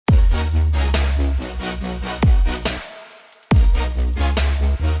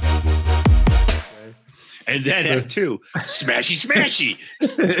And then Act 2, smashy, smashy.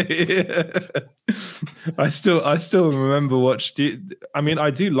 I still remember I mean,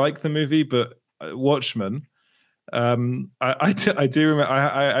 I do like the movie, but Watchmen. I do remember.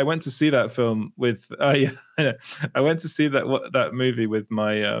 I went to see that film with. I went to see that movie with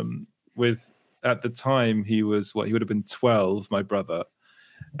my with at the time he was he would have been 12, my brother,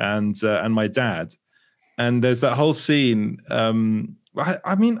 and my dad. And there's that whole scene. I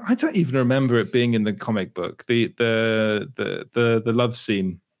mean, I don't even remember it being in the comic book. The love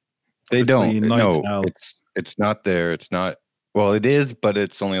scene. They don't. No, it's not there. It's not. Well, it is, but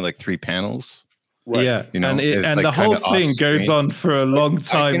it's only like 3 panels. Right. Yeah, and like the whole thing goes on for a long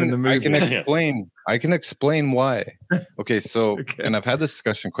time in the movie. I can explain why. Okay, so and I've had this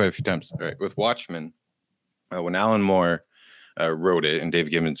discussion quite a few times. Right, with Watchmen, when Alan Moore wrote it and Dave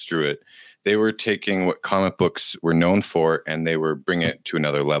Gibbons drew it, they were taking what comic books were known for and they were bringing it to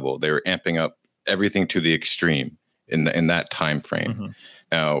another level. They were amping up everything to the extreme in that time frame. Mm-hmm.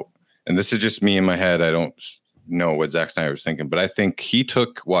 Now, and this is just me in my head. I don't know what Zack Snyder was thinking, but I think he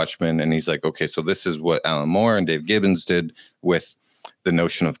took Watchmen and he's like, okay, so this is what Alan Moore and Dave Gibbons did with the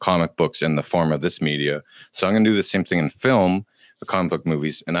notion of comic books in the form of this media. So I'm going to do the same thing in film, the comic book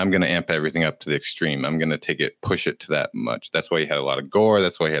movies, and I'm going to amp everything up to the extreme. I'm going to push it to that much. That's why he had a lot of gore.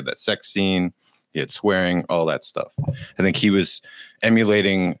 That's why he had that sex scene. He had swearing, all that stuff. I think he was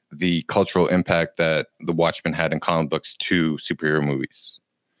emulating the cultural impact that the Watchmen had in comic books to superhero movies.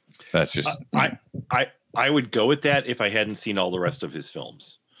 That's just I would go with that if I hadn't seen all the rest of his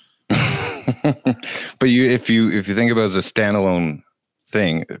films. But if you think about it as a standalone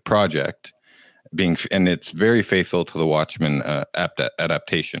project, and it's very faithful to the Watchmen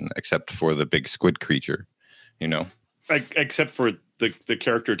adaptation, except for the big squid creature, except for the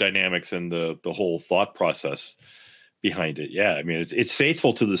character dynamics and the whole thought process behind it. Yeah, I mean it's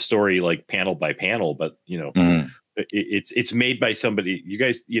faithful to the story, like panel by panel, but mm-hmm. It's made by somebody. You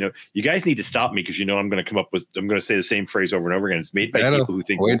guys need to stop me because I'm going to say the same phrase over and over again. It's made by people who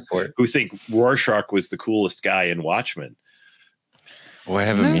think Rorschach was the coolest guy in Watchmen. Oh, I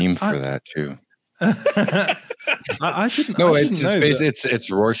have a meme for that too. I didn't. No, I didn't know it's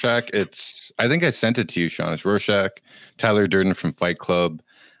Rorschach. I think I sent it to you, Sean. It's Rorschach, Tyler Durden from Fight Club,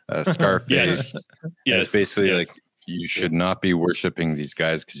 Scarface. Yes. It's basically like you should not be worshiping these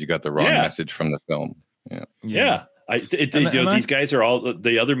guys because you got the wrong message from the film. Yeah. These guys are all.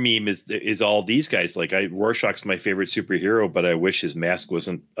 The other meme is all these guys. Like Rorschach's my favorite superhero, but I wish his mask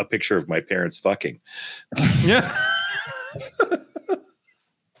wasn't a picture of my parents fucking. Yeah.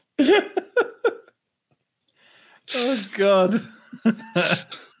 Oh God.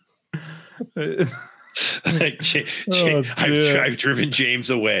 I've driven James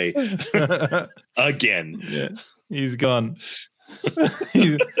away again. Yeah, he's gone.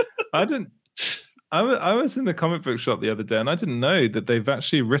 I was in the comic book shop the other day, and I didn't know that they've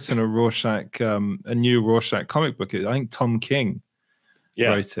actually written a new Rorschach comic book. I think Tom King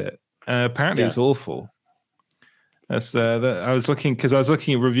wrote it. Apparently, it's awful. I was looking at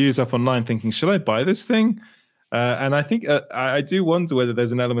reviews up online, thinking, should I buy this thing? And I think I do wonder whether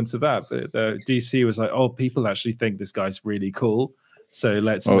there's an element of that. But DC was like, oh, people actually think this guy's really cool, so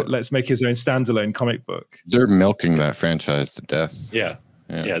let's make his own standalone comic book. They're milking that franchise to death. Yeah.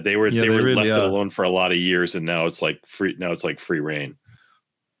 They were really left it alone for a lot of years, and now it's like free. Now it's like free reign.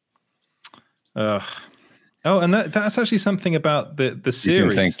 And that's actually something about the series you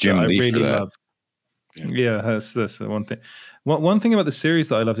can thank Jim that I Lee really for that. loved. Yeah, that's the one thing. One thing about the series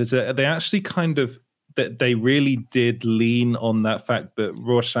that I loved is that they actually they really did lean on that fact that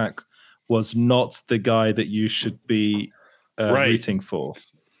Rorschach was not the guy that you should be rooting for.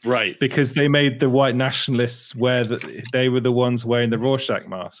 Right. Because they made the white nationalists they were the ones wearing the Rorschach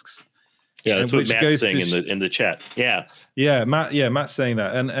masks. Yeah, that's what Matt's saying in the chat. Yeah. Yeah, Matt's saying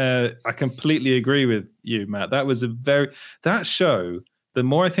that. And I completely agree with you, Matt. That was that show, the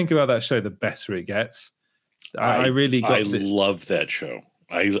more I think about that show, the better it gets. I love that show.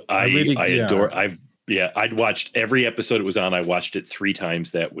 I adore. I'd watched every episode it was on. I watched it 3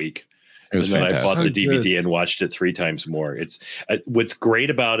 times that week. And then I bought the DVD and watched it 3 times more. It's what's great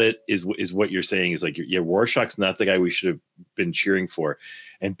about it is what you're saying is like, Rorschach's not the guy we should have been cheering for.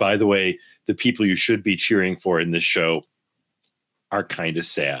 And by the way, the people you should be cheering for in this show are kind of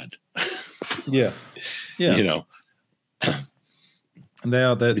sad. Yeah. They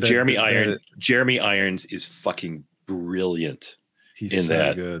are. Jeremy Irons is fucking brilliant. He's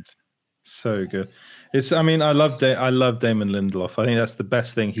so good. So good. I love Damon Lindelof. I think that's the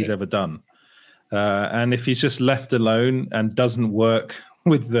best thing he's ever done. And if he's just left alone and doesn't work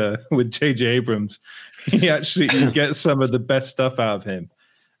with J.J. Abrams, you get some of the best stuff out of him.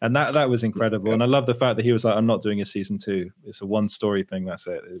 And that was incredible. Yeah. And I love the fact that he was like, I'm not doing a season 2. It's a one story thing. That's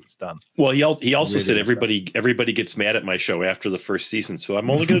it. It's done. Well, he also said everybody gets mad at my show after the first season. So I'm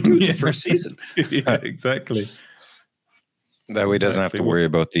only going to do the first season. Yeah, exactly. That way he doesn't have to worry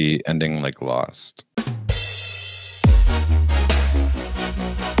about the ending like Lost.